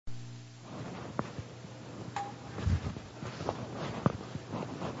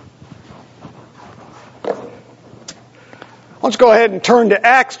Let's go ahead and turn to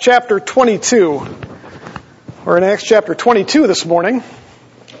Acts chapter 22. We're in Acts chapter 22 this morning.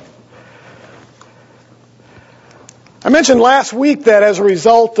 I mentioned last week that as a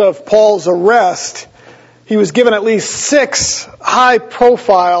result of Paul's arrest, he was given at least 6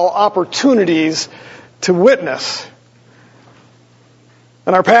 high-profile opportunities to witness.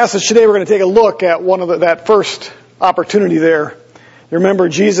 In our passage today, we're going to take a look at that first opportunity there. You remember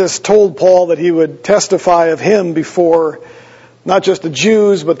Jesus told Paul that he would testify of him before not just the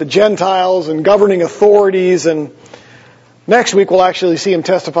Jews, but the Gentiles and governing authorities. And next week we'll actually see him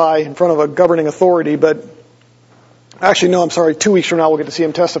testify in front of a governing authority. But 2 weeks from now we'll get to see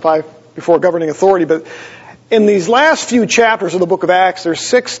him testify before a governing authority. But in these last few chapters of the book of Acts, there's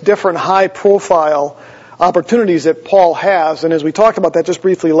 6 different high-profile opportunities that Paul has. And as we talked about that just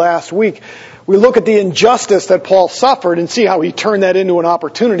briefly last week, we look at the injustice that Paul suffered and see how he turned that into an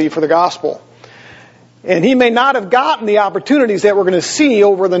opportunity for the gospel. And he may not have gotten the opportunities that we're going to see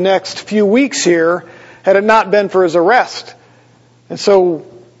over the next few weeks here had it not been for his arrest. And so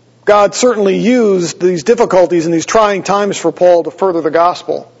God certainly used these difficulties and these trying times for Paul to further the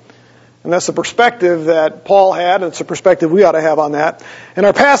gospel. And that's the perspective that Paul had, and it's the perspective we ought to have on that. In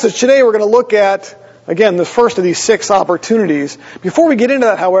our passage today, we're going to look at, again, the first of these 6 opportunities. Before we get into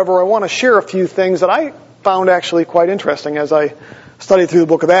that, however, I want to share a few things that I found actually quite interesting as I studied through the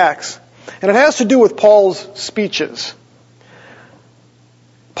book of Acts. And it has to do with Paul's speeches.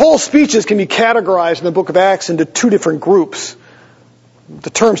 Paul's speeches can be categorized in the book of Acts into 2 different groups.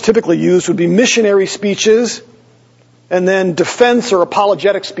 The terms typically used would be missionary speeches and then defense or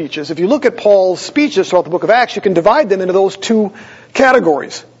apologetic speeches. If you look at Paul's speeches throughout the book of Acts, you can divide them into those 2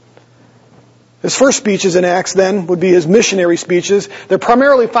 categories. His first speeches in Acts, then, would be his missionary speeches. They're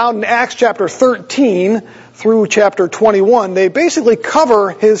primarily found in Acts chapter 13 through chapter 21. They basically cover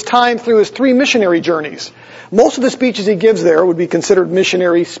his time through his 3 missionary journeys. Most of the speeches he gives there would be considered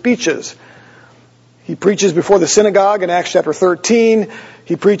missionary speeches. He preaches before the synagogue in Acts chapter 13.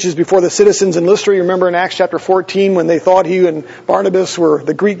 He preaches before the citizens in Lystra. You remember in Acts chapter 14 when they thought he and Barnabas were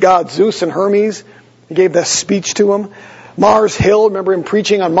the Greek gods Zeus and Hermes. He gave that speech to them. Mars Hill, remember him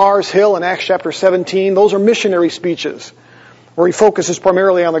preaching on Mars Hill in Acts chapter 17. Those are missionary speeches where he focuses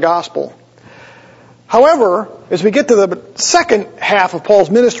primarily on the gospel. However, as we get to the second half of Paul's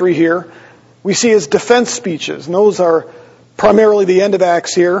ministry here, we see his defense speeches. And those are primarily the end of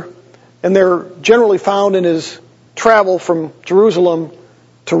Acts here. And they're generally found in his travel from Jerusalem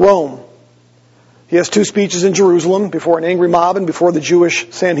to Rome. He has 2 speeches in Jerusalem before an angry mob and before the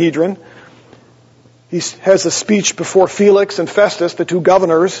Jewish Sanhedrin. He has a speech before Felix and Festus, the 2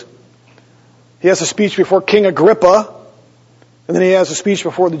 governors. He has a speech before King Agrippa. And then he has a speech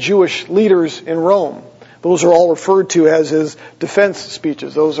before the Jewish leaders in Rome. Those are all referred to as his defense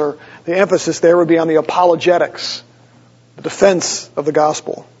speeches. The emphasis there would be on the apologetics, the defense of the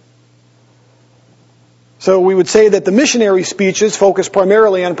gospel. So we would say that the missionary speeches focus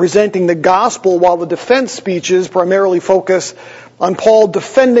primarily on presenting the gospel, while the defense speeches primarily focus on Paul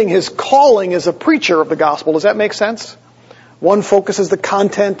defending his calling as a preacher of the gospel. Does that make sense? One focuses, the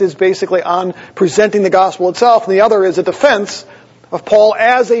content is basically on presenting the gospel itself, and the other is a defense of Paul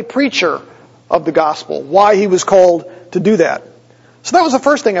as a preacher of the gospel, why he was called to do that. So that was the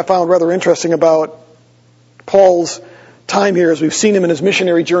first thing I found rather interesting about Paul's time here, as we've seen him in his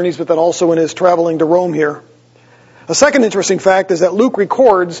missionary journeys, but then also in his traveling to Rome here. A second interesting fact is that Luke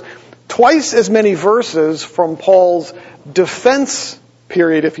records twice as many verses from Paul's defense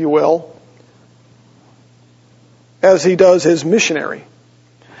period, if you will, as he does his missionary.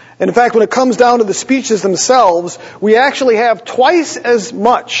 And in fact, when it comes down to the speeches themselves, we actually have twice as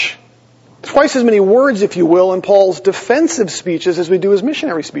many words, if you will, in Paul's defensive speeches as we do his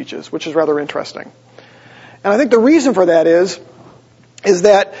missionary speeches, which is rather interesting. And I think the reason for that is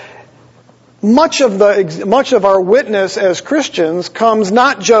that much of our witness as Christians comes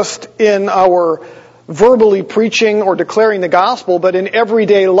not just in our verbally preaching or declaring the gospel, but in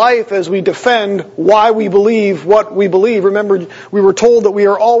everyday life as we defend why we believe what we believe. Remember, we were told that we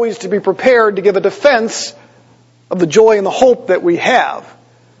are always to be prepared to give a defense of the joy and the hope that we have.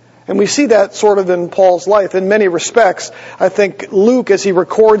 And we see that sort of in Paul's life in many respects. I think Luke, as he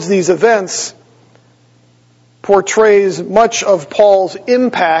records these events, portrays much of Paul's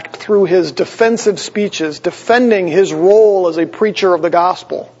impact through his defensive speeches, defending his role as a preacher of the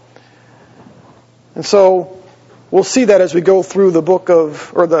gospel. And so we'll see that as we go through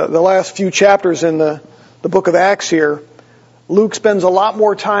the last few chapters in the book of Acts here. Luke spends a lot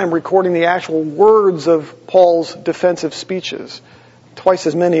more time recording the actual words of Paul's defensive speeches, twice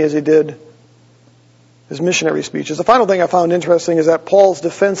as many as he did his missionary speeches. The final thing I found interesting is that Paul's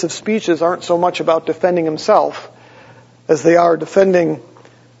defensive speeches aren't so much about defending himself as they are defending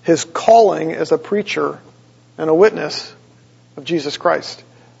his calling as a preacher and a witness of Jesus Christ.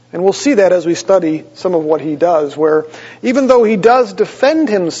 And we'll see that as we study some of what he does, where even though he does defend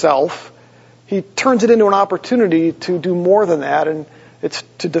himself, he turns it into an opportunity to do more than that, and it's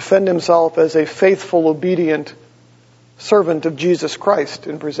to defend himself as a faithful, obedient servant of Jesus Christ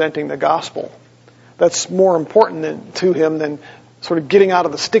in presenting the gospel. That's more important to him than sort of getting out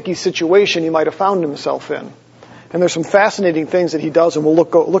of the sticky situation he might have found himself in. And there's some fascinating things that he does, and we'll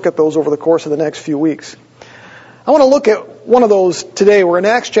look at those over the course of the next few weeks. I want to look at one of those today. We're in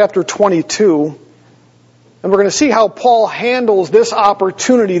Acts chapter 22, and we're going to see how Paul handles this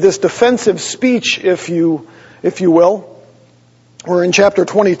opportunity, this defensive speech, if you will. We're in chapter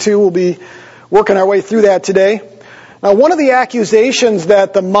 22. We'll be working our way through that today. Now, one of the accusations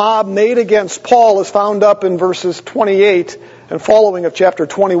that the mob made against Paul is found up in verses 28 and following of chapter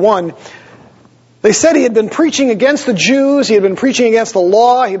 21. They said he had been preaching against the Jews, he had been preaching against the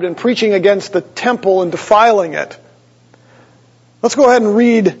law, he had been preaching against the temple and defiling it. Let's go ahead and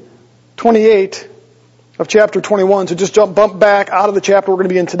read 28 of chapter 21. So just bump back out of the chapter we're going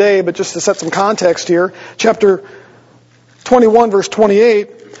to be in today, but just to set some context here. Chapter 21, verse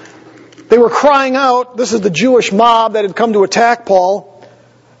 28. They were crying out, this is the Jewish mob that had come to attack Paul.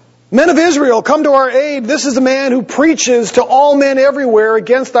 Men of Israel, come to our aid. This is the man who preaches to all men everywhere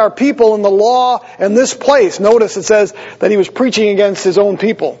against our people and the law and this place. Notice it says that he was preaching against his own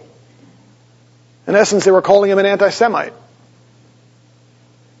people. In essence, they were calling him an anti-Semite.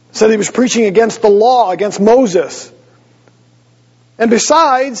 It said he was preaching against the law, against Moses. And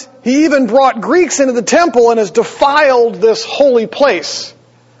besides, he even brought Greeks into the temple and has defiled this holy place.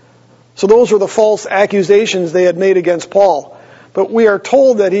 So those were the false accusations they had made against Paul. But we are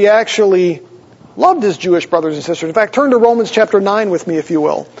told that he actually loved his Jewish brothers and sisters. In fact, turn to Romans chapter 9 with me, if you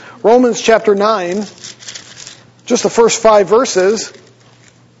will. Romans chapter 9, just the first 5 verses.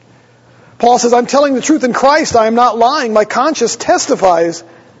 Paul says, I'm telling the truth in Christ. I am not lying. My conscience testifies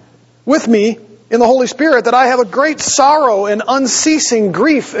with me in the Holy Spirit that I have a great sorrow and unceasing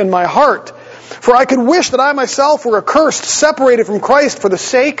grief in my heart. For I could wish that I myself were accursed, separated from Christ for the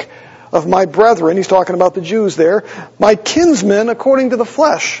sake of my brethren, he's talking about the Jews there, my kinsmen according to the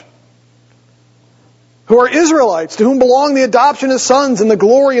flesh, who are Israelites, to whom belong the adoption as sons, and the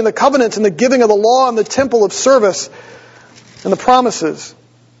glory and the covenants, and the giving of the law, and the temple of service, and the promises,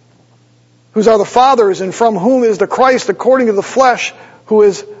 whose are the fathers, and from whom is the Christ according to the flesh, who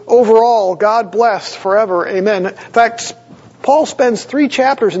is over all, God blessed forever. Amen. In fact, Paul spends 3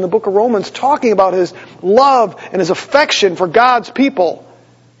 chapters in the book of Romans talking about his love and his affection for God's people,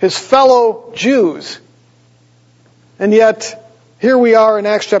 his fellow Jews. And yet, here we are in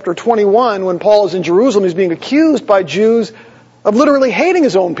Acts chapter 21 when Paul is in Jerusalem. He's being accused by Jews of literally hating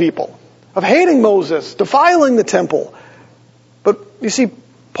his own people, of hating Moses, defiling the temple. But you see,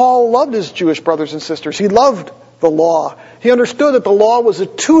 Paul loved his Jewish brothers and sisters. He loved the law. He understood that the law was a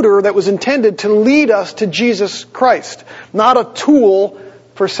tutor that was intended to lead us to Jesus Christ, not a tool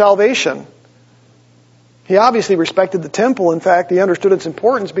for salvation. He obviously respected the temple. In fact, he understood its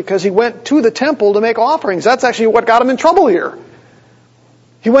importance because he went to the temple to make offerings. That's actually what got him in trouble here.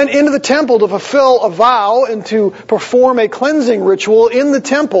 He went into the temple to fulfill a vow and to perform a cleansing ritual in the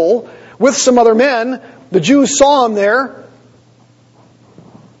temple with some other men. The Jews saw him there,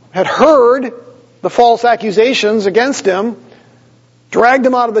 had heard the false accusations against him, dragged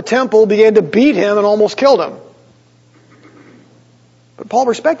him out of the temple, began to beat him, and almost killed him. But Paul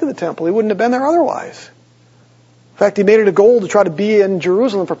respected the temple. He wouldn't have been there otherwise. In fact, he made it a goal to try to be in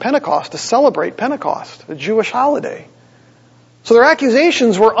Jerusalem for Pentecost, to celebrate Pentecost, a Jewish holiday. So their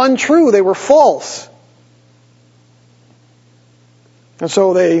accusations were untrue. They were false. And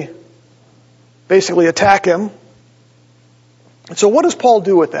so they basically attack him. And so what does Paul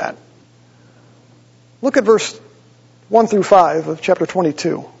do with that? Look at verse 1 through 5 of chapter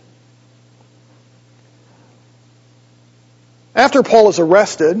 22. After Paul is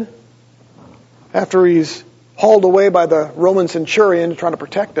arrested, after he's hauled away by the Roman centurion trying to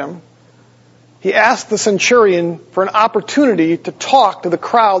protect him, he asked the centurion for an opportunity to talk to the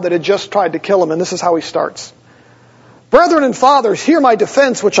crowd that had just tried to kill him. And this is how he starts. Brethren and fathers, hear my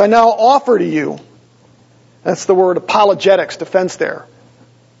defense, which I now offer to you. That's the word apologetics, defense there.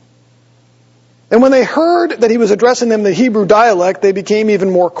 And when they heard that he was addressing them in the Hebrew dialect, they became even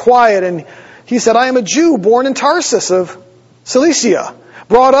more quiet. And he said, I am a Jew born in Tarsus of Cilicia,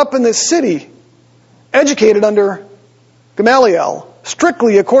 brought up in this city, educated under Gamaliel,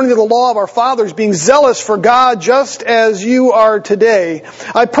 strictly according to the law of our fathers, being zealous for God just as you are today.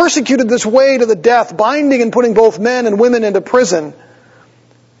 I persecuted this way to the death, binding and putting both men and women into prison.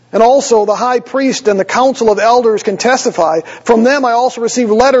 And also the high priest and the council of elders can testify. From them I also received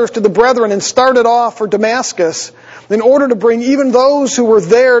letters to the brethren and started off for Damascus in order to bring even those who were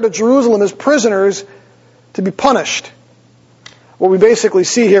there to Jerusalem as prisoners to be punished. What we basically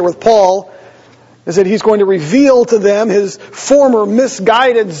see here with Paul is that he's going to reveal to them his former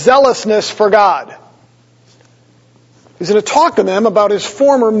misguided zealousness for God. He's going to talk to them about his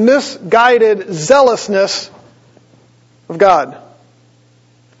former misguided zealousness of God.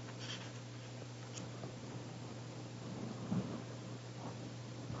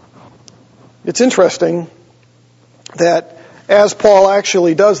 It's interesting that as Paul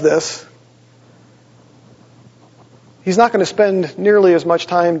actually does this, he's not going to spend nearly as much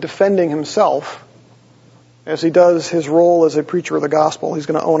time defending himself as he does his role as a preacher of the gospel. He's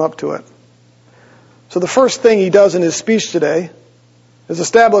going to own up to it. So the first thing he does in his speech today is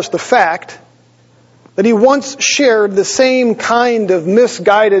establish the fact that he once shared the same kind of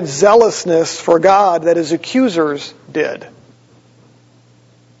misguided zealousness for God that his accusers did.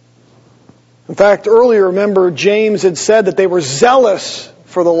 In fact, earlier, remember, James had said that they were zealous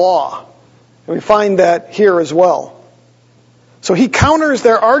for the law. And we find that here as well. So he counters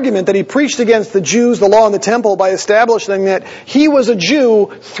their argument that he preached against the Jews, the law, and the temple by establishing that he was a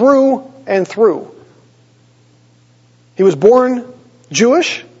Jew through and through. He was born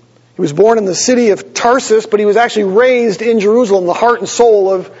Jewish. He was born in the city of Tarsus, but he was actually raised in Jerusalem, the heart and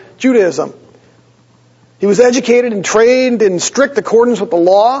soul of Judaism. He was educated and trained in strict accordance with the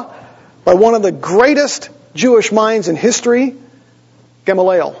law by one of the greatest Jewish minds in history,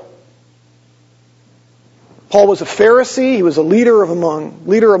 Gamaliel. Paul was a Pharisee. He was a leader among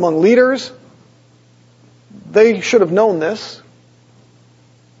leaders. They should have known this.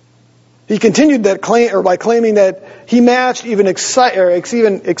 He continued that claim, by claiming that he matched, even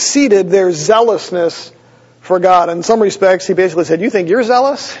exceeded their zealousness for God. In some respects, he basically said, "You think you're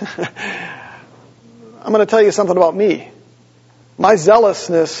zealous? I'm going to tell you something about me. My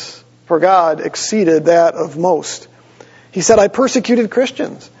zealousness for God exceeded that of most." He said, "I persecuted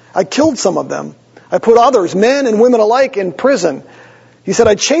Christians. I killed some of them. I put others, men and women alike, in prison." He said,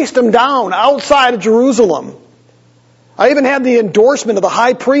 "I chased them down outside of Jerusalem. I even had the endorsement of the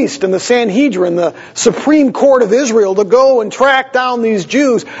high priest and the Sanhedrin, the Supreme Court of Israel, to go and track down these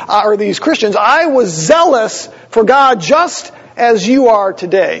Jews, or these Christians. I was zealous for God just as you are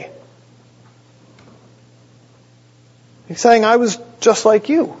today." He's saying, I was just like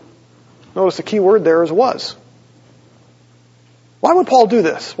you. Notice the key word there is was. Why would Paul do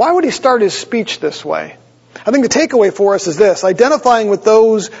this? Why would he start his speech this way? I think the takeaway for us is this: identifying with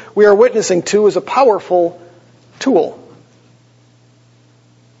those we are witnessing to is a powerful tool.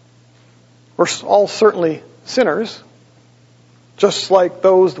 We're all certainly sinners, just like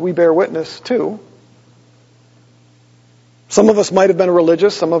those we bear witness to. Some of us might have been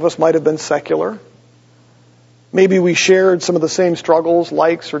religious, some of us might have been secular. Maybe we shared some of the same struggles,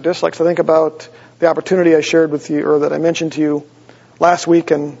 likes or dislikes. I think about the opportunity I shared with you, or that I mentioned to you last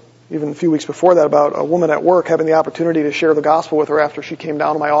week and even a few weeks before that, about a woman at work having the opportunity to share the gospel with her after she came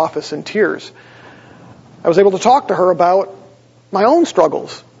down to my office in tears. I was able to talk to her about my own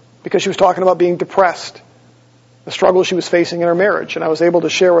struggles because she was talking about being depressed, the struggle she was facing in her marriage. And I was able to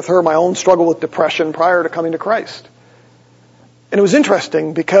share with her my own struggle with depression prior to coming to Christ. And it was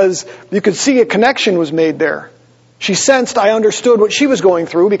interesting because you could see a connection was made there. She sensed I understood what she was going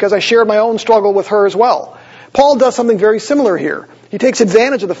through because I shared my own struggle with her as well. Paul does something very similar here. He takes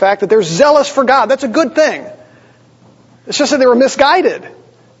advantage of the fact that they're zealous for God. That's a good thing. It's just that they were misguided,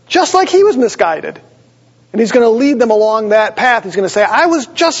 just like he was misguided. And he's going to lead them along that path. He's going to say, I was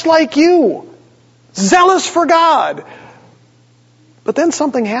just like you, zealous for God. But then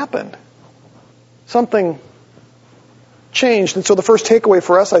something happened. Something changed. And so the first takeaway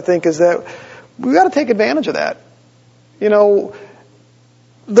for us, I think, is that we've got to take advantage of that. You know,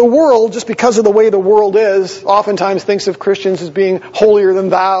 the world, just because of the way the world is, oftentimes thinks of Christians as being holier than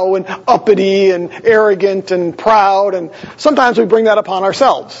thou and uppity and arrogant and proud. And sometimes we bring that upon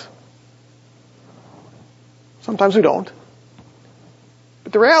ourselves. Sometimes we don't.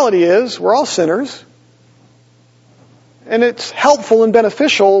 But the reality is, we're all sinners. And it's helpful and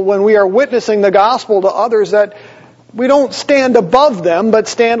beneficial when we are witnessing the gospel to others that we don't stand above them, but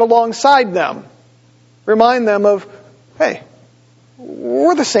stand alongside them. Remind them of, hey,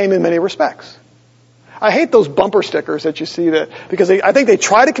 we're the same in many respects. I hate those bumper stickers that you see because I think they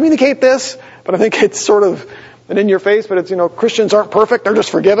try to communicate this, but I think it's sort of an in your face, but it's, Christians aren't perfect, they're just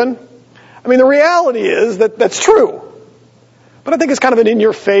forgiven. I mean, the reality is that that's true. But I think it's kind of an in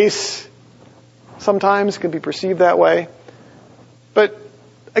your face. Sometimes can be perceived that way. But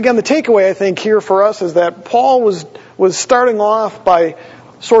again, the takeaway I think here for us is that Paul was starting off by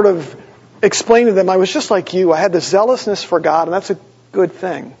sort of explain to them, I was just like you. I had this zealousness for God, and that's a good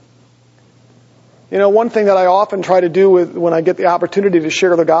thing. You know, one thing that I often try to do when I get the opportunity to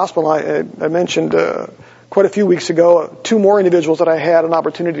share the gospel, I mentioned quite a few weeks ago 2 more individuals that I had an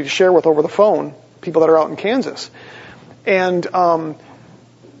opportunity to share with over the phone, people that are out in Kansas. And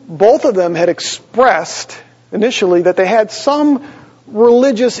both of them had expressed initially that they had some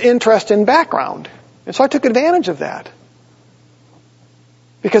religious interest and background. And so I took advantage of that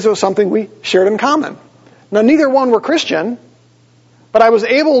because it was something we shared in common. Now, neither one were Christian, but I was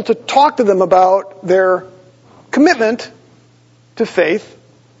able to talk to them about their commitment to faith,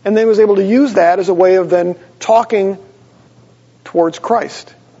 and then was able to use that as a way of then talking towards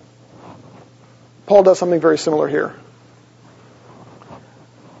Christ. Paul does something very similar here.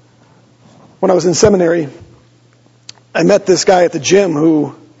 When I was in seminary, I met this guy at the gym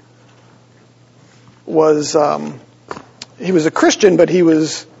who was, he was a Christian, but he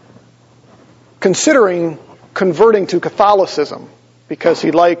was considering converting to Catholicism because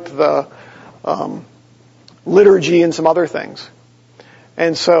he liked the liturgy and some other things.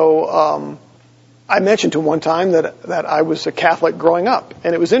 And so I mentioned to him one time that I was a Catholic growing up.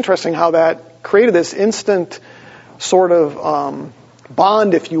 And it was interesting how that created this instant sort of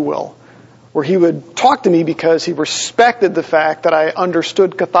bond, if you will, where he would talk to me because he respected the fact that I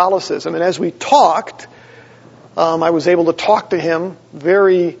understood Catholicism. And as we talked, I was able to talk to him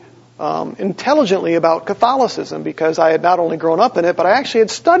very intelligently about Catholicism because I had not only grown up in it, but I actually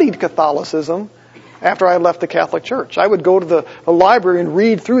had studied Catholicism after I had left the Catholic Church. I would go to the library and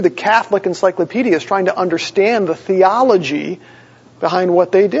read through the Catholic encyclopedias trying to understand the theology behind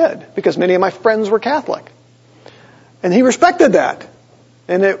what they did because many of my friends were Catholic. And he respected that.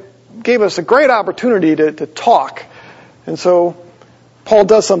 And it gave us a great opportunity to talk. And so Paul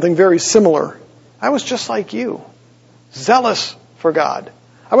does something very similar. I was just like you, zealous for God.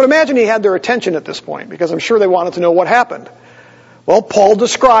 I would imagine he had their attention at this point because I'm sure they wanted to know what happened. Well, Paul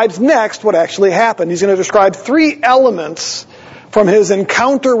describes next what actually happened. He's going to describe 3 elements from his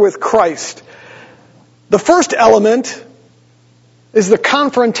encounter with Christ. The first element is the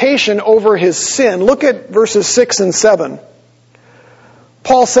confrontation over his sin. Look at verses 6 and 7.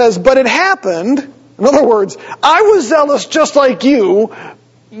 Paul says, but it happened, in other words, I was zealous just like you,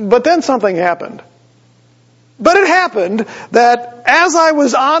 but then something happened. But it happened that as I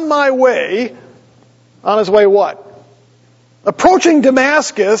was on my way, on his way what? Approaching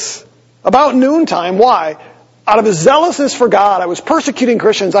Damascus about noontime. Why? Out of his zealousness for God, I was persecuting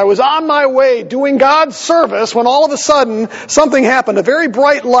Christians. I was on my way doing God's service when all of a sudden something happened. A very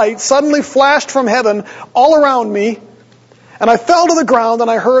bright light suddenly flashed from heaven all around me. And I fell to the ground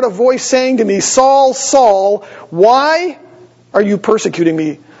and I heard a voice saying to me, Saul, Saul, why are you persecuting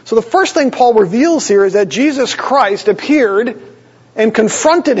me? So the first thing Paul reveals here is that Jesus Christ appeared and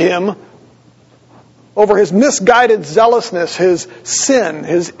confronted him over his misguided zealousness, his sin,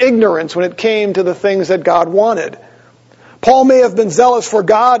 his ignorance when it came to the things that God wanted. Paul may have been zealous for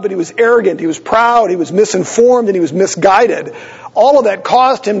God, but he was arrogant, he was proud, he was misinformed, and he was misguided. All of that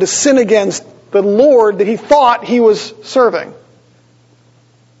caused him to sin against the Lord that he thought he was serving.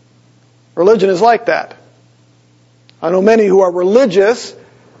 Religion is like that. I know many who are religious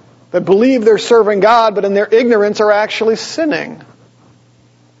that believe they're serving God, but in their ignorance are actually sinning.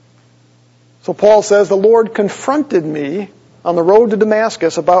 So Paul says, the Lord confronted me on the road to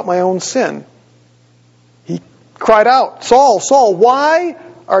Damascus about my own sin. He cried out, Saul, Saul, why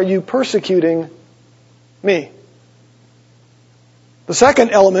are you persecuting me? The second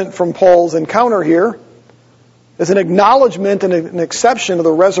element from Paul's encounter here is an acknowledgement and an exception of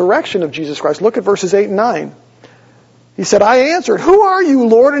the resurrection of Jesus Christ. Look at verses 8 and 9. He said, I answered, who are you,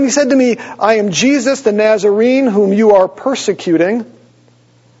 Lord? And he said to me, I am Jesus the Nazarene whom you are persecuting.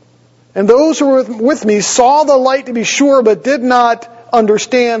 And those who were with me saw the light to be sure, but did not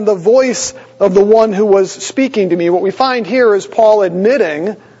understand the voice of the one who was speaking to me. What we find here is Paul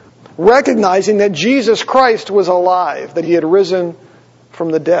admitting, recognizing that Jesus Christ was alive, that he had risen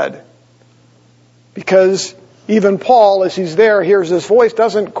from the dead. Because even Paul, as he's there, hears this voice,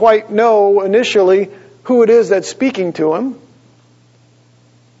 doesn't quite know initially who it is that's speaking to him.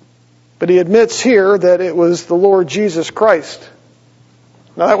 But he admits here that it was the Lord Jesus Christ.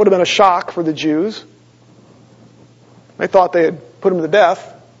 Now that would have been a shock for the Jews. They thought they had put him to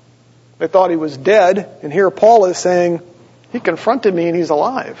death. They thought he was dead. And here Paul is saying, he confronted me and he's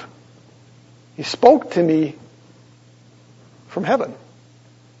alive. He spoke to me from heaven.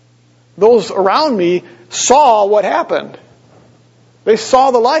 Those around me saw what happened. They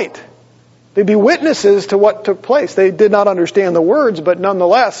saw the light. They'd be witnesses to what took place. They did not understand the words, but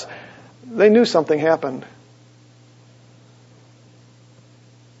nonetheless, they knew something happened.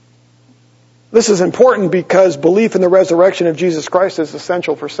 This is important because belief in the resurrection of Jesus Christ is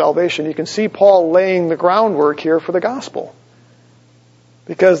essential for salvation. You can see Paul laying the groundwork here for the gospel.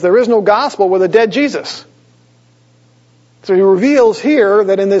 Because there is no gospel with a dead Jesus. So he reveals here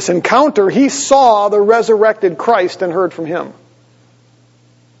that in this encounter he saw the resurrected Christ and heard from him.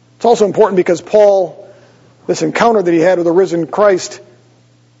 It's also important because Paul, this encounter that he had with the risen Christ,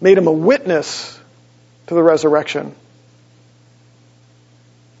 made him a witness to the resurrection.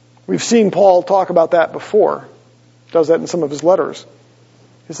 We've seen Paul talk about that before. He does that in some of his letters.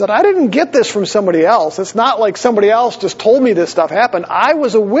 He said, I didn't get this from somebody else. It's not like somebody else just told me this stuff happened. I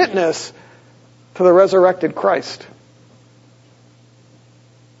was a witness to the resurrected Christ.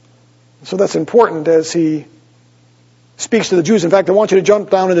 So that's important as he speaks to the Jews. In fact, I want you to jump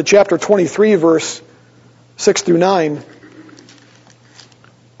down into chapter 23, verse 6 through 9.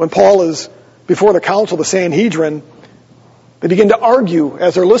 When Paul is before the council, the Sanhedrin, they begin to argue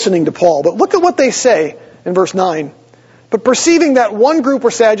as they're listening to Paul. But look at what they say in verse 9. But perceiving that one group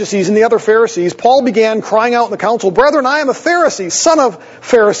were Sadducees and the other Pharisees, Paul began crying out in the council, Brethren, I am a Pharisee, son of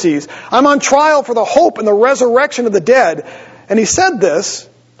Pharisees. I'm on trial for the hope and the resurrection of the dead. And he said this,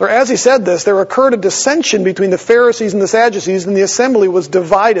 or as he said this, there occurred a dissension between the Pharisees and the Sadducees, and the assembly was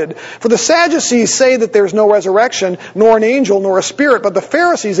divided. For the Sadducees say that there's no resurrection, nor an angel, nor a spirit, but the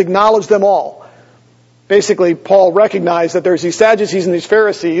Pharisees acknowledge them all. Basically, Paul recognized that there's these Sadducees and these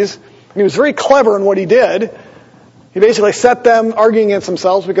Pharisees, and he was very clever in what he did. He basically set them arguing against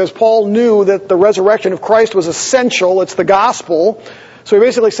themselves because Paul knew that the resurrection of Christ was essential. It's the gospel. So he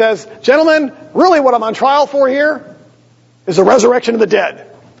basically says, gentlemen, really what I'm on trial for here is the resurrection of the dead.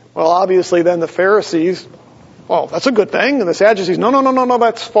 Well, obviously then the Pharisees, well, that's a good thing. And the Sadducees, no,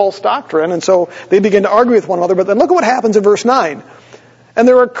 that's false doctrine. And so they begin to argue with one another. But then look at what happens in verse 9. And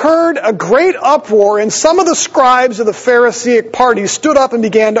there occurred a great uproar, and some of the scribes of the Pharisaic party stood up and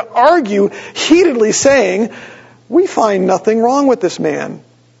began to argue heatedly, saying, we find nothing wrong with this man.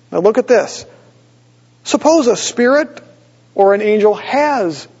 Now look at this. Suppose a spirit or an angel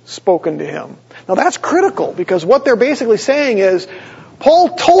has spoken to him. Now that's critical, because what they're basically saying is,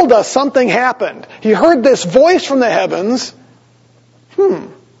 Paul told us something happened. He heard this voice from the heavens.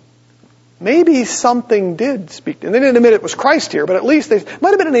 Maybe something did speak. And they didn't admit it was Christ here, but at least they might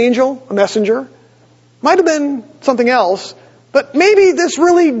have been an angel, a messenger. Might have been something else. But maybe this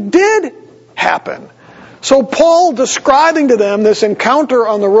really did happen. So Paul, describing to them this encounter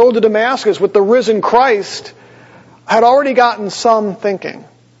on the road to Damascus with the risen Christ, had already gotten some thinking.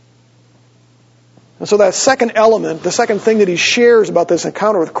 And so that second element, the second thing that he shares about this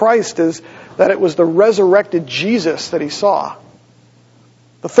encounter with Christ is that it was the resurrected Jesus that he saw.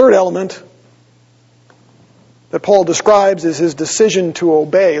 The third element that Paul describes is his decision to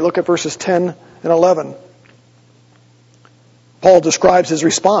obey. Look at verses 10 and 11. Paul describes his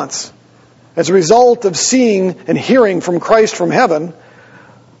response. As a result of seeing and hearing from Christ from heaven,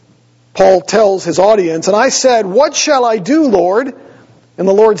 Paul tells his audience, and I said, what shall I do, Lord? And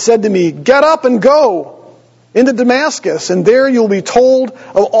the Lord said to me, get up and go into Damascus, and there you'll be told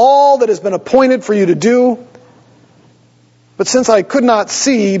of all that has been appointed for you to do. But since I could not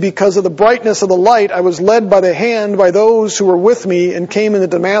see because of the brightness of the light, I was led by the hand by those who were with me and came into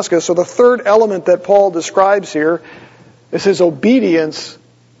Damascus. So the third element that Paul describes here is his obedience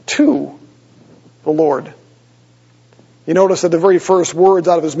to the Lord. You notice that the very first words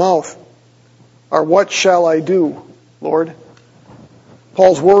out of his mouth are, what shall I do, Lord?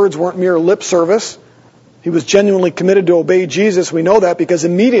 Paul's words weren't mere lip service. He was genuinely committed to obey Jesus. We know that because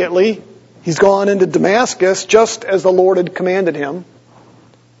immediately he's gone into Damascus just as the Lord had commanded him.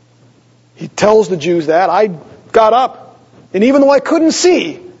 He tells the Jews that. I got up, and even though I couldn't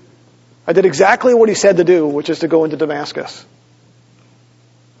see, I did exactly what he said to do, which is to go into Damascus.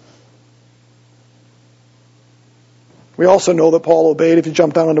 We also know that Paul obeyed, if you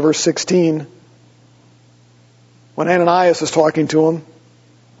jump down into verse 16, when Ananias is talking to him.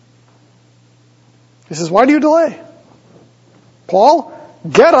 He says, why do you delay? Paul,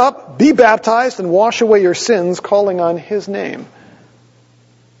 get up, be baptized, and wash away your sins, calling on his name.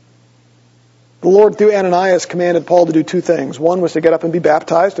 The Lord, through Ananias, commanded Paul to do two things. One was to get up and be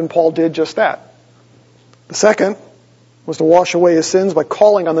baptized, and Paul did just that. The second was to wash away his sins by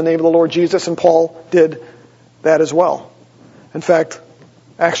calling on the name of the Lord Jesus, and Paul did that as well. In fact,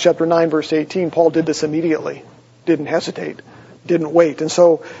 Acts chapter 9, verse 18, Paul did this immediately. Didn't hesitate. Didn't wait. And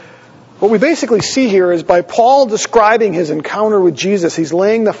so what we basically see here is by Paul describing his encounter with Jesus, he's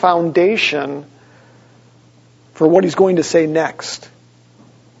laying the foundation for what he's going to say next,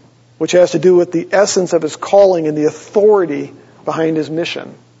 which has to do with the essence of his calling and the authority behind his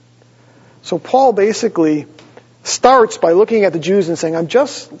mission. So Paul basically starts by looking at the Jews and saying, I'm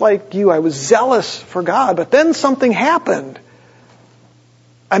just like you. I was zealous for God, but then something happened.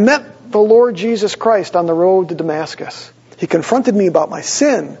 I met the Lord Jesus Christ on the road to Damascus. He confronted me about my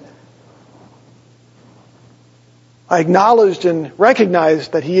sin. I acknowledged and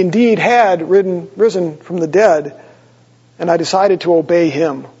recognized that He indeed had risen from the dead, and I decided to obey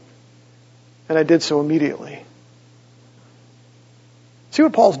Him. And I did so immediately. See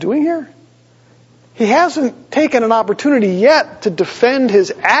what Paul's doing here? He hasn't taken an opportunity yet to defend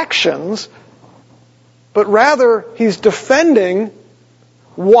his actions, but rather he's defending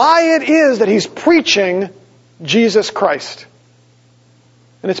why it is that he's preaching Jesus Christ.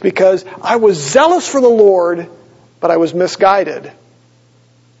 And it's because I was zealous for the Lord, but I was misguided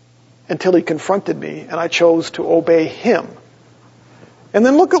until He confronted me, and I chose to obey Him. And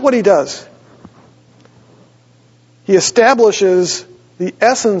then look at what he does. He establishes the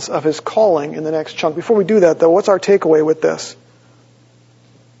essence of his calling in the next chunk. Before we do that, though, what's our takeaway with this?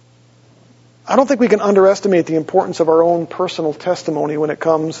 I don't think we can underestimate the importance of our own personal testimony when it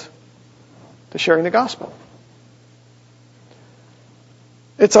comes to sharing the gospel.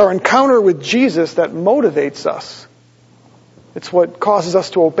 It's our encounter with Jesus that motivates us. It's what causes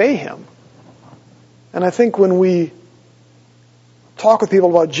us to obey Him. And I think when we talk with people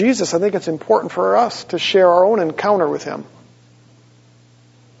about Jesus, I think it's important for us to share our own encounter with Him.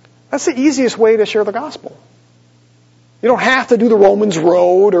 That's the easiest way to share the gospel. You don't have to do the Romans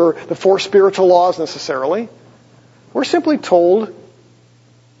Road or the 4 spiritual laws necessarily. We're simply told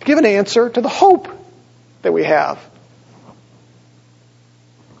to give an answer to the hope that we have.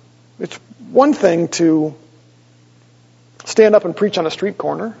 It's one thing to stand up and preach on a street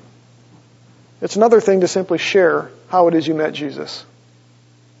corner. It's another thing to simply share how it is you met Jesus.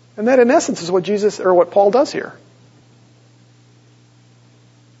 And that, in essence, is what Paul does here.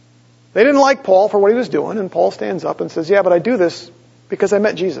 They didn't like Paul for what he was doing, and Paul stands up and says, yeah, but I do this because I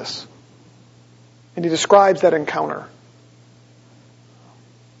met Jesus. And he describes that encounter.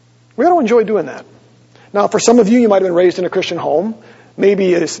 We ought to enjoy doing that. Now, for some of you, you might have been raised in a Christian home.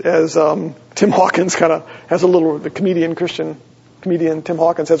 Maybe as Tim Hawkins kind of has the comedian Tim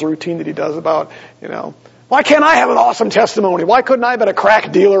Hawkins has a routine that he does about, why can't I have an awesome testimony? Why couldn't I have been a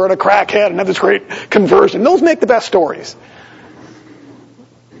crack dealer and a crackhead and have this great conversion? Those make the best stories.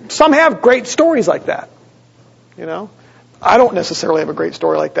 Some have great stories like that. I don't necessarily have a great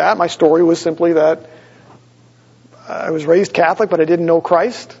story like that. My story was simply that I was raised Catholic, but I didn't know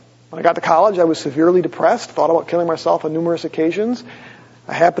Christ. When I got to college, I was severely depressed, thought about killing myself on numerous occasions.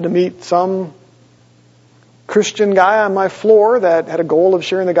 I happened to meet some Christian guy on my floor that had a goal of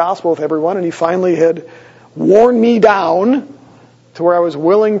sharing the gospel with everyone, and he finally had worn me down to where I was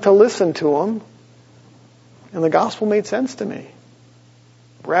willing to listen to him, and the gospel made sense to me.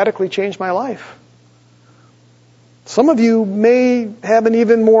 Radically changed my life. Some of you may have an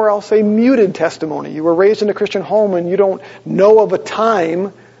even more, I'll say, muted testimony. You were raised in a Christian home and you don't know of a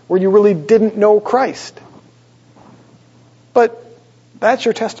time where you really didn't know Christ. But that's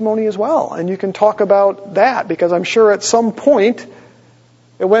your testimony as well. And you can talk about that, because I'm sure at some point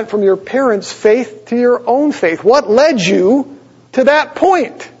it went from your parents' faith to your own faith. What led you to that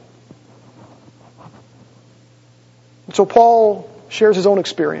point? And so Paul shares his own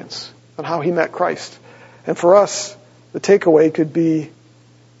experience on how he met Christ. And for us, the takeaway could be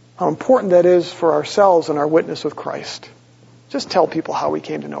how important that is for ourselves and our witness with Christ. Just tell people how we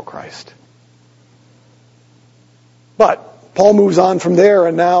came to know Christ. But Paul moves on from there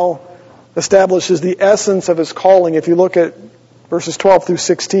and now establishes the essence of his calling. If you look at verses 12 through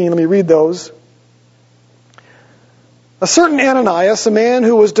 16, let me read those. A certain Ananias, a man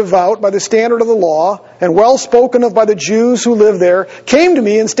who was devout by the standard of the law and well spoken of by the Jews who lived there, came to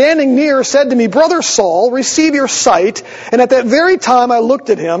me and standing near said to me, Brother Saul, receive your sight. And at that very time I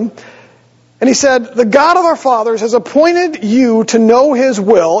looked at him, and he said, The God of our fathers has appointed you to know His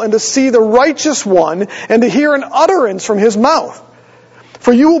will and to see the righteous one and to hear an utterance from His mouth.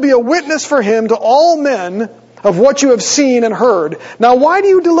 For you will be a witness for Him to all men of what you have seen and heard. Now why do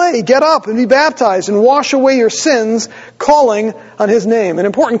you delay? Get up and be baptized and wash away your sins, calling on His name. An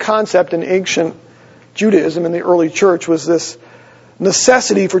important concept in ancient Judaism in the early church was this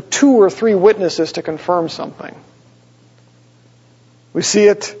necessity for 2 or 3 witnesses to confirm something. We see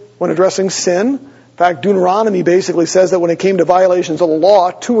it when addressing sin. In fact, Deuteronomy basically says that when it came to violations of the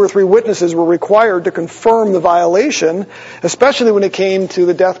law, 2 or 3 witnesses were required to confirm the violation, especially when it came to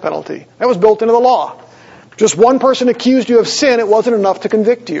the death penalty. That was built into the law. Just one person accused you of sin, it wasn't enough to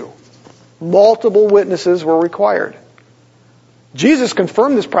convict you. Multiple witnesses were required. Jesus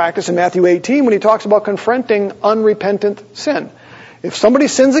confirmed this practice in Matthew 18 when He talks about confronting unrepentant sin. If somebody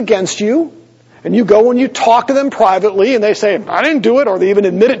sins against you and you go and you talk to them privately, and they say, I didn't do it, or they even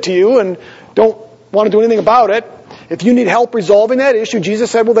admit it to you and don't want to do anything about it. If you need help resolving that issue,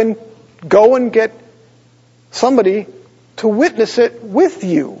 Jesus said, well then go and get somebody to witness it with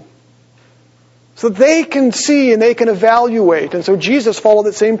you, so that they can see and they can evaluate. And so Jesus followed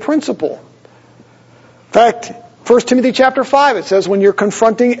that same principle. In fact, 1 Timothy chapter 5, it says when you're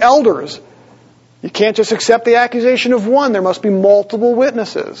confronting elders, you can't just accept the accusation of one. There must be multiple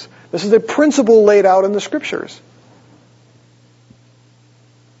witnesses. This is a principle laid out in the Scriptures.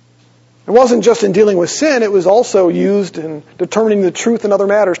 It wasn't just in dealing with sin, it was also used in determining the truth in other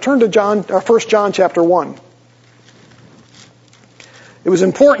matters. Turn to 1 John chapter 1. It was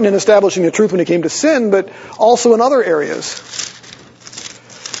important in establishing the truth when it came to sin, but also in other areas.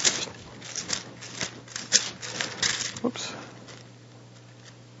 Whoops.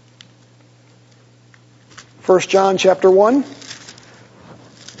 1 John chapter 1.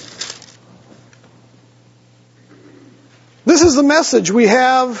 This is the message we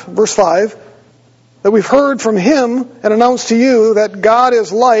have, verse 5, that we've heard from Him and announced to you, that God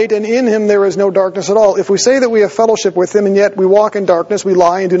is light and in Him there is no darkness at all. If we say that we have fellowship with Him and yet we walk in darkness, we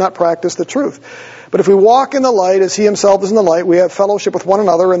lie and do not practice the truth. But if we walk in the light as He Himself is in the light, we have fellowship with one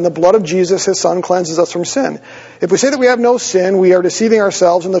another, and the blood of Jesus, His Son, cleanses us from sin. If we say that we have no sin, we are deceiving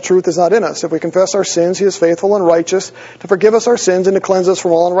ourselves and the truth is not in us. If we confess our sins, He is faithful and righteous to forgive us our sins and to cleanse us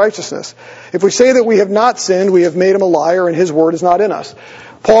from all unrighteousness. If we say that we have not sinned, we have made Him a liar and His word is not in us.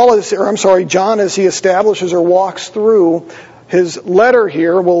 John, as he establishes or walks through his letter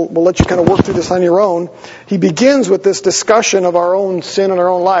here, we'll let you kind of work through this on your own. He begins with this discussion of our own sin in our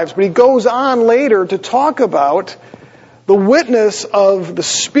own lives, but he goes on later to talk about the witness of the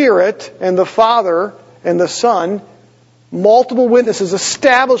Spirit and the Father and the Son, multiple witnesses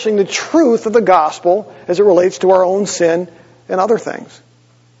establishing the truth of the gospel as it relates to our own sin and other things.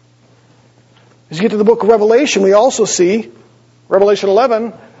 As you get to the book of Revelation, we also see, Revelation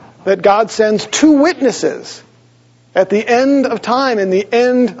 11, that God sends two witnesses at the end of time and the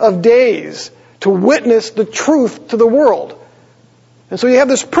end of days to witness the truth to the world. And so you have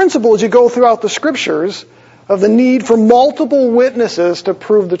this principle as you go throughout the Scriptures of the need for multiple witnesses to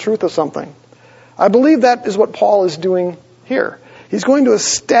prove the truth of something. I believe that is what Paul is doing here. He's going to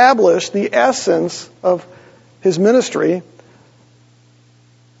establish the essence of his ministry,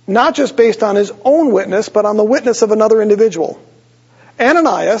 not just based on his own witness, but on the witness of another individual.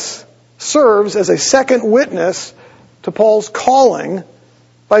 Ananias serves as a second witness to Paul's calling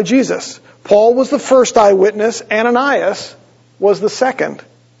by Jesus. Paul was the first eyewitness. Ananias was the second.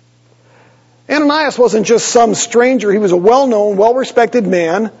 Ananias wasn't just some stranger. He was a well-known, well-respected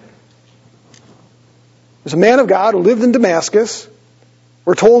man. He was a man of God who lived in Damascus.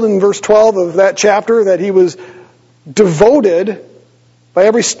 We're told in verse 12 of that chapter that he was devoted by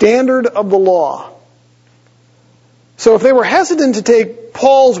every standard of the law. So if they were hesitant to take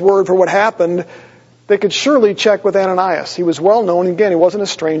Paul's word for what happened, they could surely check with Ananias. He was well known. Again, he wasn't a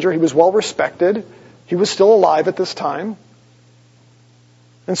stranger. He was well respected. He was still alive at this time.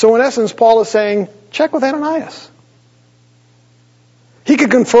 And so in essence, Paul is saying, check with Ananias. He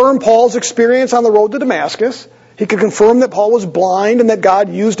could confirm Paul's experience on the road to Damascus. He could confirm that Paul was blind and that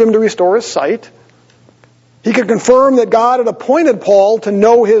God used him to restore his sight. He could confirm that God had appointed Paul to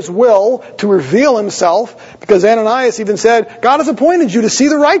know His will, to reveal Himself, because Ananias even said, God has appointed you to see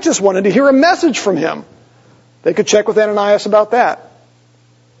the righteous one and to hear a message from Him. They could check with Ananias about that.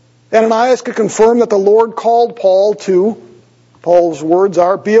 Ananias could confirm that the Lord called Paul to, Paul's words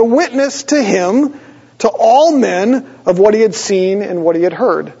are, be a witness to him, to all men, of what he had seen and what he had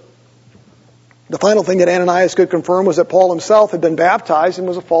heard. The final thing that Ananias could confirm was that Paul himself had been baptized and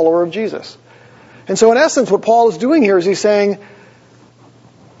was a follower of Jesus. And so in essence, what Paul is doing here is he's saying,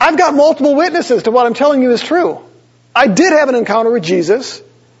 I've got multiple witnesses to what I'm telling you is true. I did have an encounter with Jesus,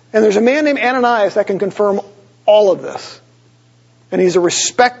 and there's a man named Ananias that can confirm all of this. And he's a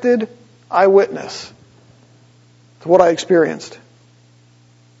respected eyewitness to what I experienced.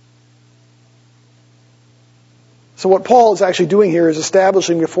 So what Paul is actually doing here is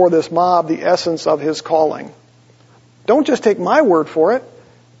establishing before this mob the essence of his calling. Don't just take my word for it.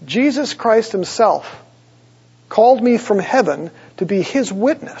 Jesus Christ Himself called me from heaven to be His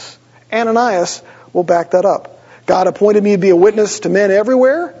witness. Ananias will back that up. God appointed me to be a witness to men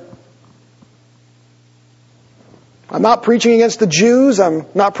everywhere. I'm not preaching against the Jews. I'm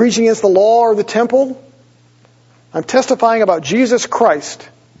not preaching against the law or the temple. I'm testifying about Jesus Christ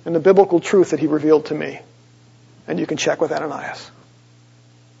and the biblical truth that He revealed to me. And you can check with Ananias.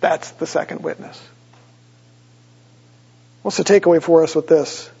 That's the second witness. What's the takeaway for us with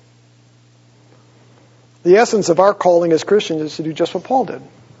this? The essence of our calling as Christians is to do just what Paul did.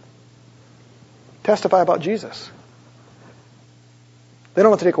 testify about Jesus. They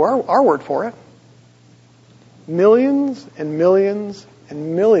don't have to take our word for it. Millions and millions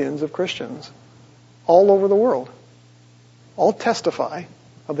and millions of Christians all over the world all testify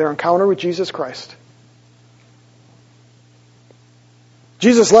of their encounter with Jesus Christ.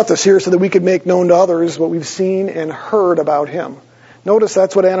 Jesus left us here so that we could make known to others what we've seen and heard about him. Notice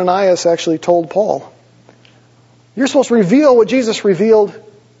that's what Ananias actually told Paul. You're supposed to reveal what Jesus revealed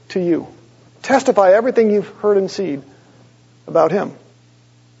to you. Testify everything you've heard and seen about him.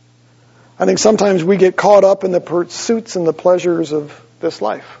 I think sometimes we get caught up in the pursuits and the pleasures of this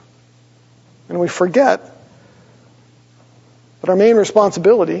life. And we forget that our main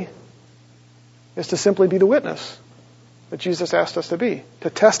responsibility is to simply be the witness that Jesus asked us to be, to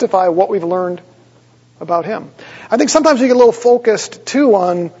testify what we've learned about him. I think sometimes we get a little focused, too,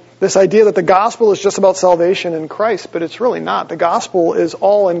 on this idea that the gospel is just about salvation in Christ, but it's really not. The gospel is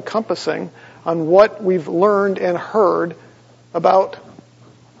all-encompassing on what we've learned and heard about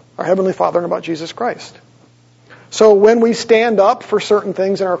our Heavenly Father and about Jesus Christ. So when we stand up for certain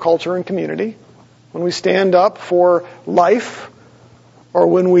things in our culture and community, when we stand up for life, or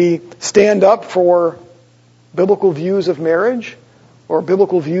when we stand up for biblical views of marriage, or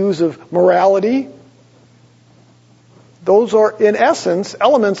biblical views of morality, those are, in essence,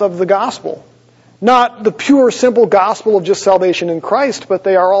 elements of the gospel. Not the pure, simple gospel of just salvation in Christ, but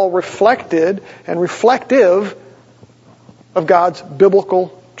they are all reflected and reflective of God's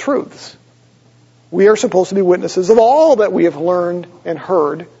biblical truths. We are supposed to be witnesses of all that we have learned and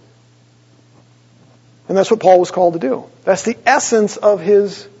heard. And that's what Paul was called to do. That's the essence of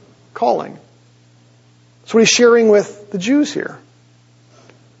his calling. That's what he's sharing with the Jews here.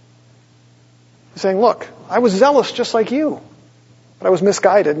 He's saying, look, I was zealous just like you, but I was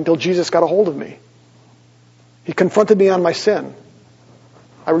misguided until Jesus got a hold of me. He confronted me on my sin.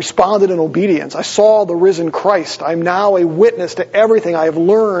 I responded in obedience. I saw the risen Christ. I'm now a witness to everything I have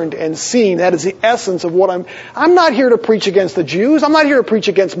learned and seen. That is the essence of what I'm not here to preach against the Jews. I'm not here to preach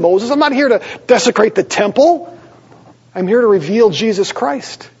against Moses. I'm not here to desecrate the temple. I'm here to reveal Jesus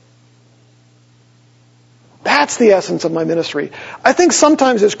Christ. That's the essence of my ministry. I think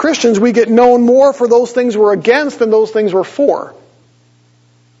sometimes as Christians we get known more for those things we're against than those things we're for.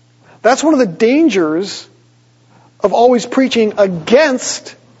 That's one of the dangers of always preaching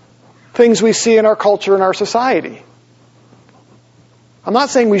against things we see in our culture and our society. I'm not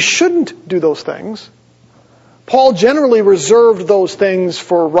saying we shouldn't do those things. Paul generally reserved those things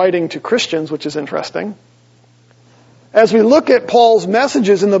for writing to Christians, which is interesting. As we look at Paul's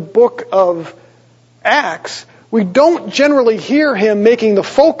messages in the book of Acts, we don't generally hear him making the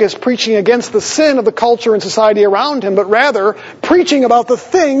focus preaching against the sin of the culture and society around him, but rather preaching about the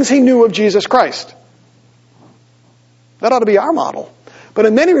things he knew of Jesus Christ. That ought to be our model. But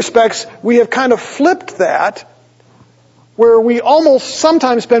in many respects, we have kind of flipped that, where we almost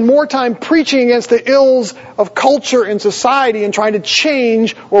sometimes spend more time preaching against the ills of culture and society and trying to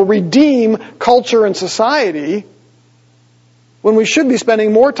change or redeem culture and society, when we should be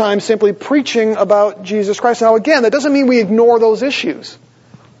spending more time simply preaching about Jesus Christ. Now again, that doesn't mean we ignore those issues.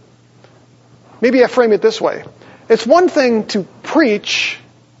 Maybe I frame it this way. It's one thing to preach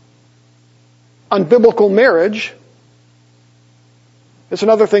on biblical marriage. It's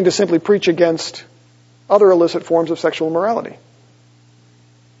another thing to simply preach against other illicit forms of sexual immorality.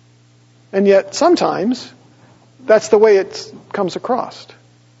 And yet, sometimes, that's the way it comes across.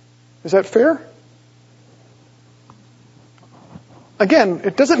 Is that fair? Again,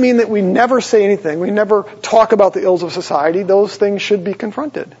 it doesn't mean that we never say anything. We never talk about the ills of society. Those things should be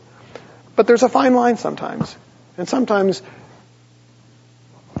confronted. But there's a fine line sometimes. And sometimes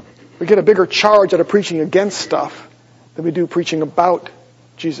we get a bigger charge out of preaching against stuff than we do preaching about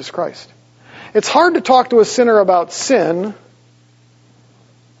Jesus Christ. It's hard to talk to a sinner about sin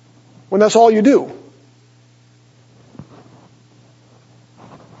when that's all you do.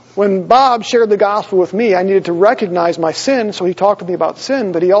 When Bob shared the gospel with me, I needed to recognize my sin, so he talked to me about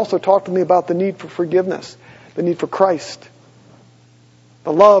sin, but he also talked to me about the need for forgiveness, the need for Christ,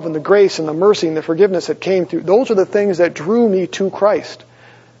 the love and the grace and the mercy and the forgiveness that came through. Those are the things that drew me to Christ.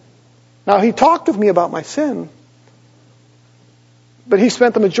 Now, he talked with me about my sin, but he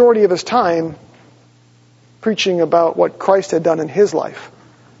spent the majority of his time preaching about what Christ had done in his life,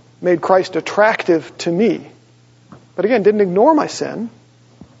 made Christ attractive to me. But again, didn't ignore my sin,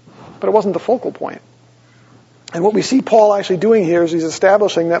 but it wasn't the focal point. And what we see Paul actually doing here is he's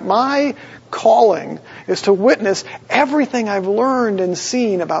establishing that my calling is to witness everything I've learned and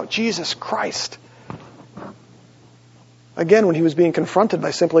seen about Jesus Christ. Again, when he was being confronted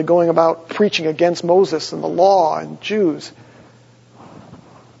by simply going about preaching against Moses and the law and Jews.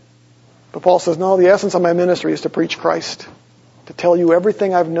 But Paul says, no, the essence of my ministry is to preach Christ, to tell you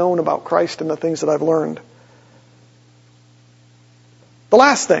everything I've known about Christ and the things that I've learned. The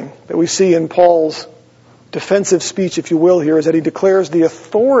last thing that we see in Paul's defensive speech, if you will, here is that he declares the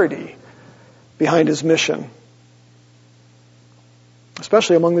authority behind his mission,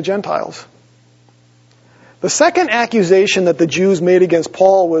 especially among the Gentiles. The second accusation that the Jews made against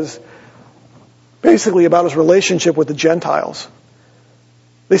Paul was basically about his relationship with the Gentiles.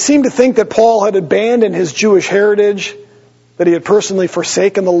 They seemed to think that Paul had abandoned his Jewish heritage, that he had personally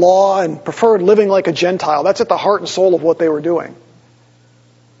forsaken the law and preferred living like a Gentile. That's at the heart and soul of what they were doing.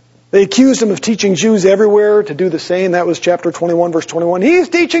 They accused him of teaching Jews everywhere to do the same. That was chapter 21, verse 21. He's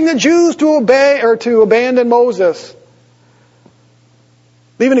teaching the Jews to obey or to abandon Moses.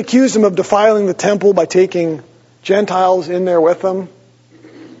 They even accused him of defiling the temple by taking Gentiles in there with them.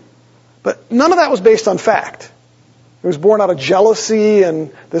 But none of that was based on fact. It was born out of jealousy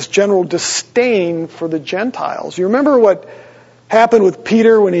and this general disdain for the Gentiles. You remember what happened with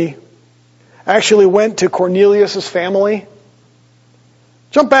Peter when he actually went to Cornelius' family?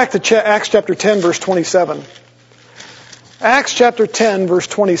 Jump back to Acts chapter 10, verse 27. Acts chapter 10, verse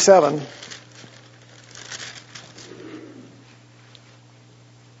 27.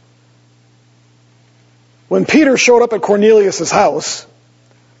 When Peter showed up at Cornelius' house,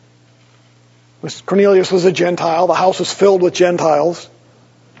 Cornelius was a Gentile, the house was filled with Gentiles.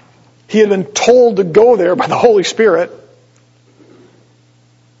 He had been told to go there by the Holy Spirit.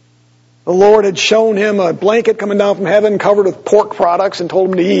 The Lord had shown him a blanket coming down from heaven covered with pork products and told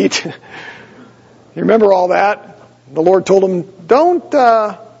him to eat. You remember all that? The Lord told him, don't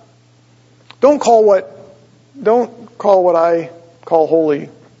call what I call holy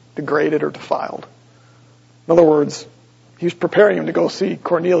degraded or defiled. In other words, he was preparing him to go see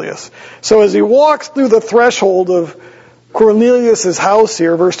Cornelius. So as he walks through the threshold of Cornelius' house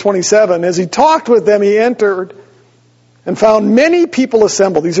here, verse 27, as he talked with them, he entered and found many people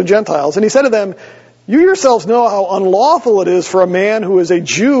assembled. These are Gentiles. And he said to them, you yourselves know how unlawful it is for a man who is a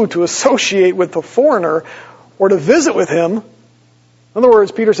Jew to associate with a foreigner or to visit with him. In other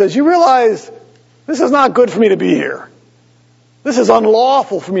words, Peter says, you realize this is not good for me to be here. This is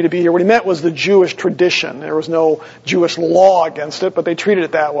unlawful for me to be here. What he meant was the Jewish tradition. There was no Jewish law against it, but they treated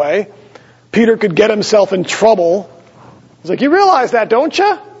it that way. Peter could get himself in trouble. He's like, you realize that, don't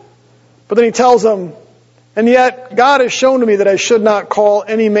you? But then he tells them, and yet God has shown to me that I should not call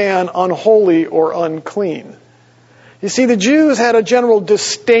any man unholy or unclean. You see, the Jews had a general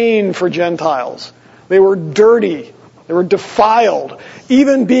disdain for Gentiles. They were dirty. They were defiled.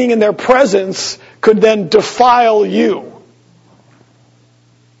 Even being in their presence could then defile you.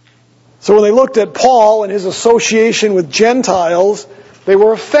 So when they looked at Paul and his association with Gentiles, they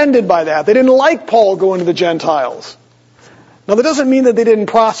were offended by that. They didn't like Paul going to the Gentiles. Now that doesn't mean that they didn't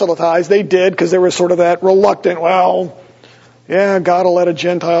proselytize. They did, because there was sort of that reluctant, well, yeah, God will let a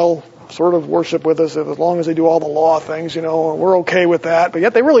Gentile sort of worship with us as long as they do all the law things, and we're okay with that. But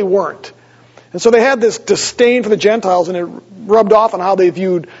yet they really weren't. And so they had this disdain for the Gentiles, and it rubbed off on how they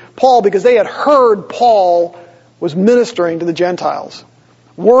viewed Paul, because they had heard Paul was ministering to the Gentiles.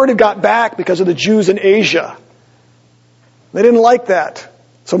 Word had got back because of the Jews in Asia. They didn't like that.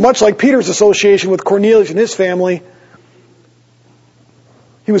 So much like Peter's association with Cornelius and his family,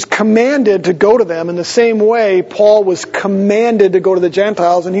 he was commanded to go to them. In the same way, Paul was commanded to go to the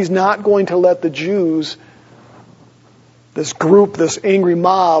Gentiles, and he's not going to let the Jews, this group, this angry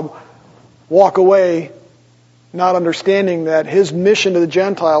mob, walk away not understanding that his mission to the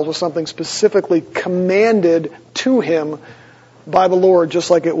Gentiles was something specifically commanded to him by the Lord, just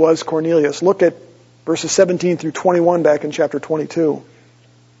like it was Cornelius. Look at verses 17 through 21 back in chapter 22.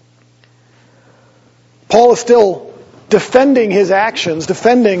 Paul is still defending his actions,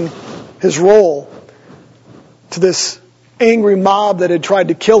 defending his role to this angry mob that had tried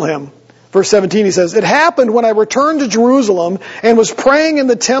to kill him. Verse 17, he says, it happened when I returned to Jerusalem and was praying in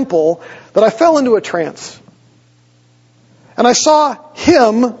the temple that I fell into a trance. And I saw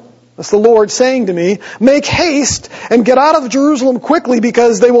him, that's the Lord, saying to me, make haste and get out of Jerusalem quickly,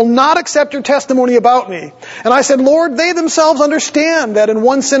 because they will not accept your testimony about me. And I said, Lord, they themselves understand that in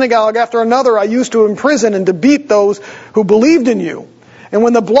one synagogue after another I used to imprison and to beat those who believed in you. And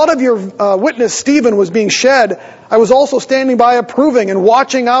when the blood of your witness Stephen was being shed, I was also standing by approving and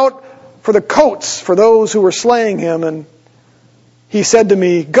watching out for the coats for those who were slaying him. And he said to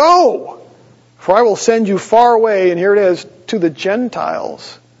me, go, for I will send you far away, and here it is, to the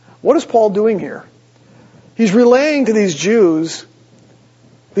Gentiles. What is Paul doing here? He's relaying to these Jews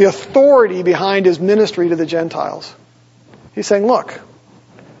the authority behind his ministry to the Gentiles. He's saying, look,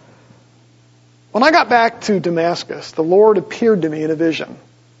 when I got back to Damascus, the Lord appeared to me in a vision.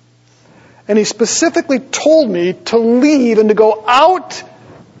 And he specifically told me to leave and to go out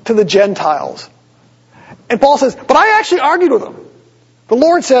to the Gentiles. And Paul says, but I actually argued with him. The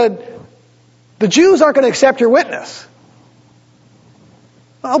Lord said, the Jews aren't going to accept your witness.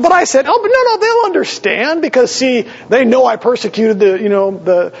 But I said, but no, they'll understand because see, they know I persecuted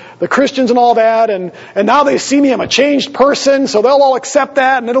the Christians and all that, and now they see me, I'm a changed person, so they'll all accept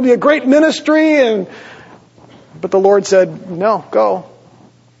that, and it'll be a great ministry. But the Lord said, no, go,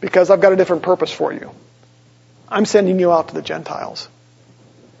 because I've got a different purpose for you. I'm sending you out to the Gentiles.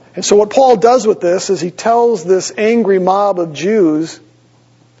 And so what Paul does with this is he tells this angry mob of Jews,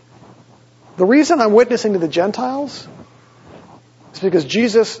 the reason I'm witnessing to the Gentiles is because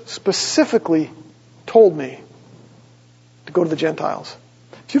Jesus specifically told me to go to the Gentiles.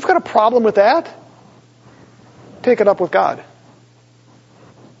 If you've got a problem with that, take it up with God.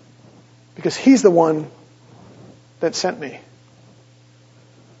 Because He's the one that sent me.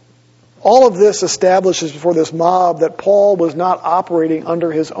 All of this establishes before this mob that Paul was not operating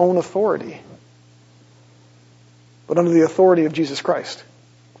under his own authority, but under the authority of Jesus Christ.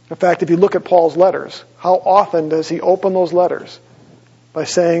 In fact, if you look at Paul's letters, how often does he open those letters? By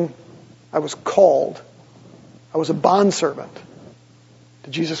saying, I was called, I was a bondservant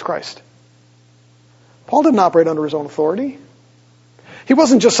to Jesus Christ. Paul didn't operate under his own authority. He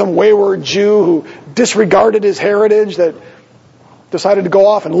wasn't just some wayward Jew who disregarded his heritage, that decided to go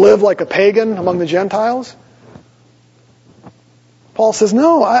off and live like a pagan among the Gentiles. Paul says,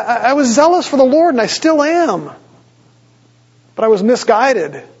 no, I was zealous for the Lord and I still am. But I was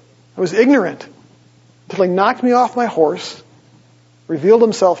misguided. I was ignorant until He knocked me off my horse, revealed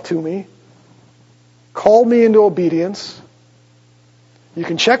Himself to me, called me into obedience. You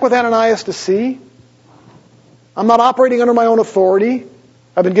can check with Ananias to see. I'm not operating under my own authority.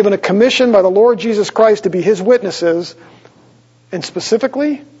 I've been given a commission by the Lord Jesus Christ to be His witnesses, and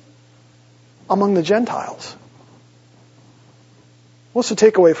specifically among the Gentiles. What's the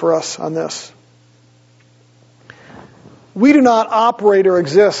takeaway for us on this? We do not operate or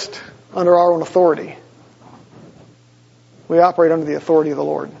exist under our own authority. We operate under the authority of the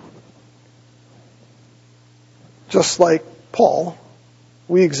Lord. Just like Paul,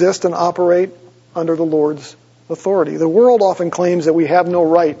 we exist and operate under the Lord's authority. The world often claims that we have no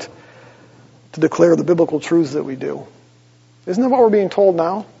right to declare the biblical truths that we do. Isn't that what we're being told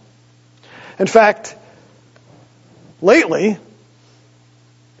now? In fact, lately,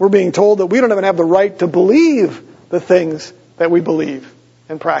 we're being told that we don't even have the right to believe the things that we believe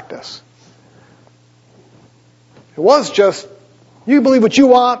and practice. It was just, you believe what you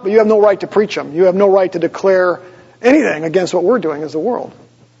want, but you have no right to preach them. You have no right to declare anything against what we're doing as the world.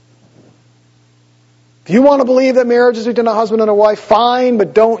 If you want to believe that marriage is between a husband and a wife, fine,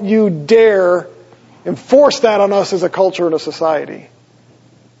 but don't you dare enforce that on us as a culture and a society.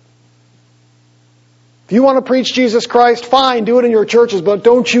 If you want to preach Jesus Christ, fine, do it in your churches, but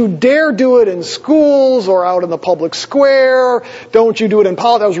don't you dare do it in schools or out in the public square. Don't you do it in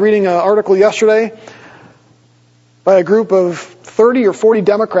politics. I was reading an article yesterday by a group of 30 or 40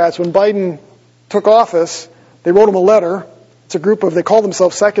 Democrats when Biden took office. They wrote him a letter. It's a group of, they call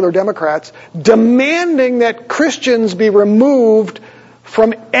themselves secular Democrats, demanding that Christians be removed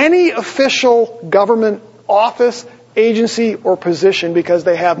from any official government office, agency, or position because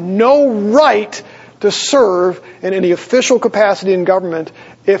they have no right to serve in any official capacity in government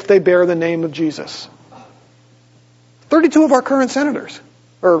if they bear the name of Jesus. 32 of our current senators,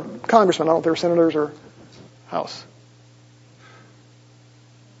 or congressmen, I don't know if they're senators or House.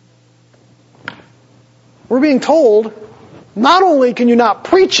 We're being told, not only can you not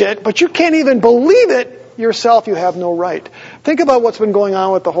preach it, but you can't even believe it yourself. You have no right. Think about what's been going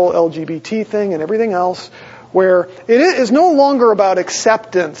on with the whole LGBT thing and everything else, where it is no longer about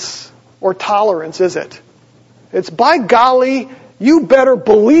acceptance or tolerance, is it? It's, by golly, you better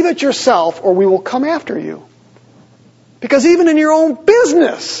believe it yourself or we will come after you. Because even in your own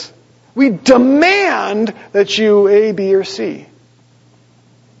business, we demand that you A, B, or C.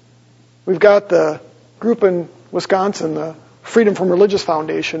 We've got the group in Wisconsin, the Freedom from Religious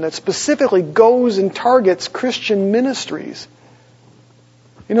Foundation, that specifically goes and targets Christian ministries.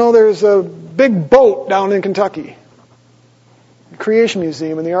 You know, there's a big boat down in Kentucky, the Creation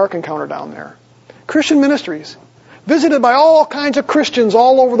Museum and the Ark Encounter down there. Christian ministries, visited by all kinds of Christians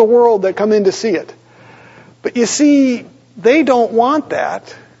all over the world that come in to see it. But you see, they don't want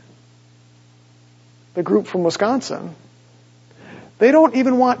that. The group from Wisconsin. They don't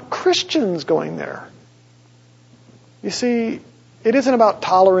even want Christians going there. You see, it isn't about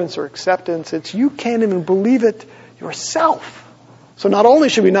tolerance or acceptance. It's you can't even believe it yourself. So not only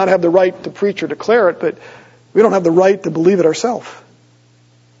should we not have the right to preach or declare it, but we don't have the right to believe it ourselves.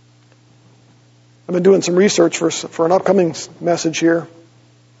 I've been doing some research for an upcoming message here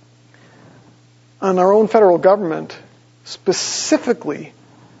on our own federal government specifically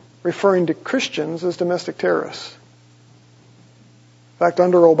referring to Christians as domestic terrorists. In fact,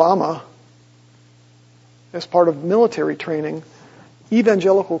 under Obama, as part of military training,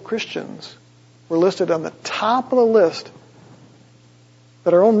 evangelical Christians were listed on the top of the list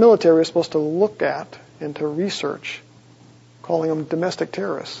that our own military is supposed to look at and to research, calling them domestic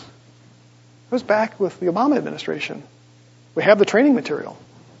terrorists. It was back with the Obama administration. We have the training material.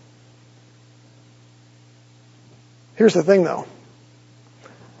 Here's the thing, though.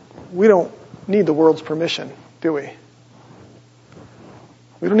 We don't need the world's permission, do we?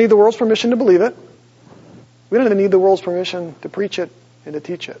 We don't need the world's permission to believe it. We don't even need the world's permission to preach it and to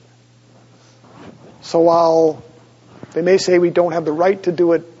teach it. So while they may say we don't have the right to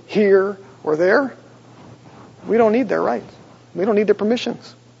do it here or there, we don't need their rights. We don't need their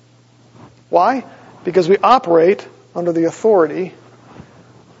permissions. Why? Because we operate under the authority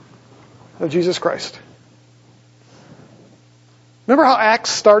of Jesus Christ. Remember how Acts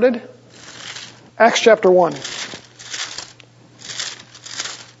started? Acts chapter 1. And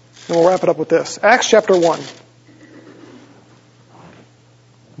we'll wrap it up with this. Acts chapter 1.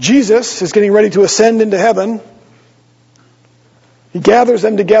 Jesus is getting ready to ascend into heaven. He gathers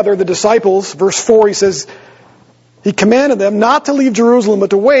them together, the disciples. Verse 4, he says, he commanded them not to leave Jerusalem, but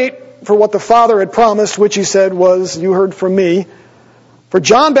to wait for what the Father had promised, which he said was, you heard from me. For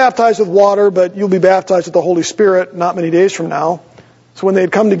John baptized with water, but you'll be baptized with the Holy Spirit not many days from now. So when they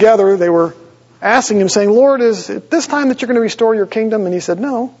had come together, they were asking him, saying, Lord, is it this time that you're going to restore your kingdom? And he said,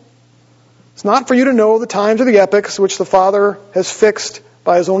 no. It's not for you to know the times or the epochs which the Father has fixed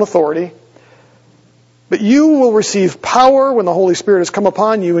by his own authority. But you will receive power when the Holy Spirit has come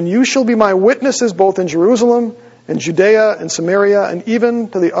upon you, and you shall be my witnesses both in Jerusalem and Judea and Samaria and even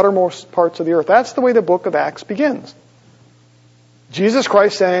to the uttermost parts of the earth. That's the way the book of Acts begins. Jesus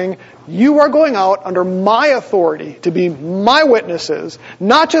Christ saying, you are going out under my authority to be my witnesses,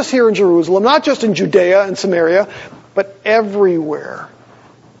 not just here in Jerusalem, not just in Judea and Samaria, but everywhere.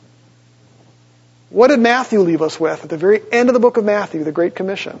 What did Matthew leave us with at the very end of the book of Matthew, the Great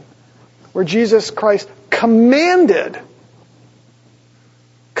Commission, where Jesus Christ commanded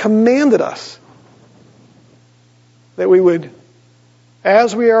us that we would,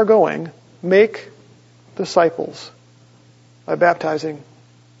 as we are going, make disciples by baptizing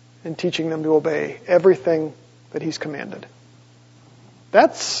and teaching them to obey everything that he's commanded.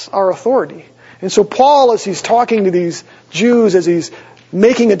 That's our authority. And so Paul, as he's talking to these Jews, as he's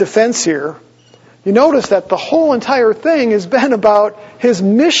making a defense here, you notice that the whole entire thing has been about his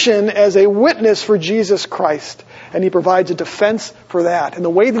mission as a witness for Jesus Christ. And he provides a defense for that. And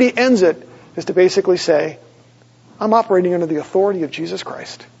the way that he ends it is to basically say, I'm operating under the authority of Jesus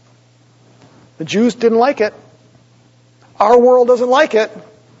Christ. The Jews didn't like it. Our world doesn't like it.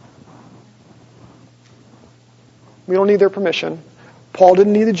 We don't need their permission. Paul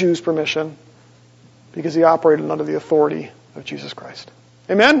didn't need the Jews' permission because he operated under the authority of Jesus Christ.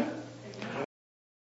 Amen?